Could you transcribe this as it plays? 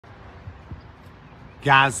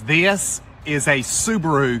Guys, this is a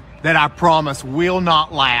Subaru that I promise will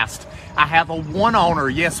not last. I have a one owner,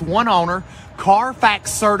 yes, one owner,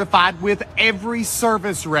 Carfax certified with every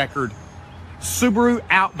service record. Subaru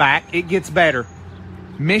Outback, it gets better.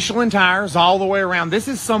 Michelin tires all the way around. This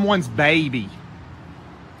is someone's baby.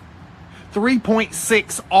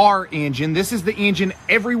 3.6R engine. This is the engine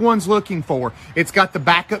everyone's looking for. It's got the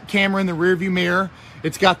backup camera in the rearview mirror.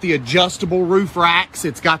 It's got the adjustable roof racks.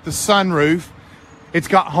 It's got the sunroof. It's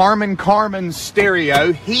got Harman Kardon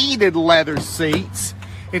stereo, heated leather seats.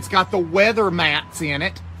 It's got the weather mats in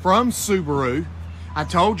it from Subaru. I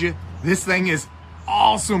told you, this thing is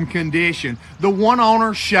awesome condition. The one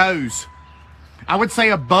owner shows, I would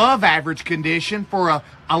say, above average condition for a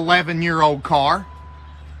 11-year-old car.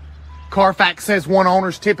 Carfax says one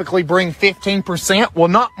owners typically bring 15%. Well,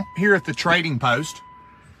 not here at the Trading Post.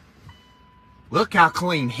 Look how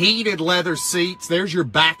clean. Heated leather seats. There's your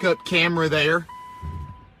backup camera there.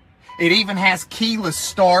 It even has keyless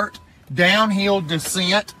start, downhill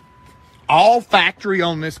descent, all factory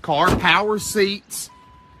on this car, power seats.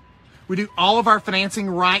 We do all of our financing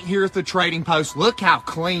right here at the Trading Post. Look how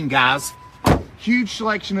clean, guys. Huge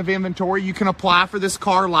selection of inventory. You can apply for this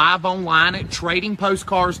car live online at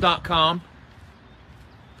tradingpostcars.com.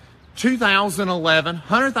 2011,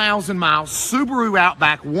 100,000 miles, Subaru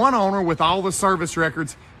Outback, one owner with all the service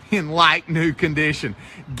records in like new condition.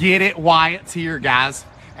 Get it while it's here, guys.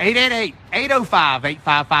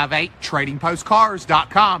 888-805-8558,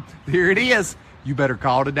 tradingpostcars.com. There it is. You better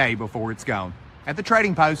call today before it's gone. At the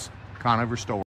Trading Post, Conover store.